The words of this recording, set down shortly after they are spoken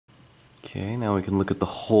Okay, now we can look at the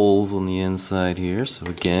holes on the inside here. So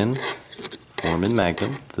again, foramen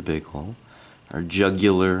magnum, the big hole. Our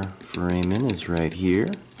jugular foramen is right here.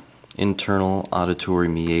 Internal auditory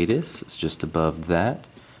meatus is just above that.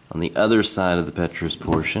 On the other side of the petrous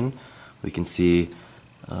portion, we can see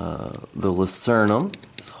the lacernum,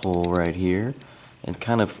 this hole right here, and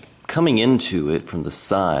kind of coming into it from the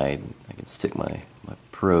side, I can stick my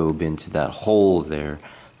probe into that hole there.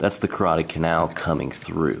 That's the carotid canal coming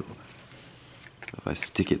through. So if I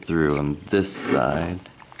stick it through on this side,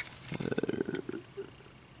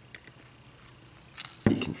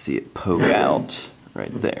 you can see it poke out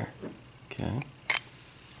right there. Okay.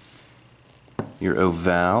 Your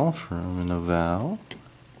ovale, foramen ovale.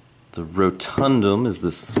 The rotundum is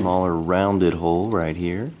this smaller rounded hole right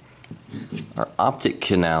here. Our optic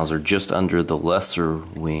canals are just under the lesser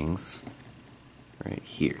wings right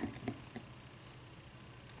here.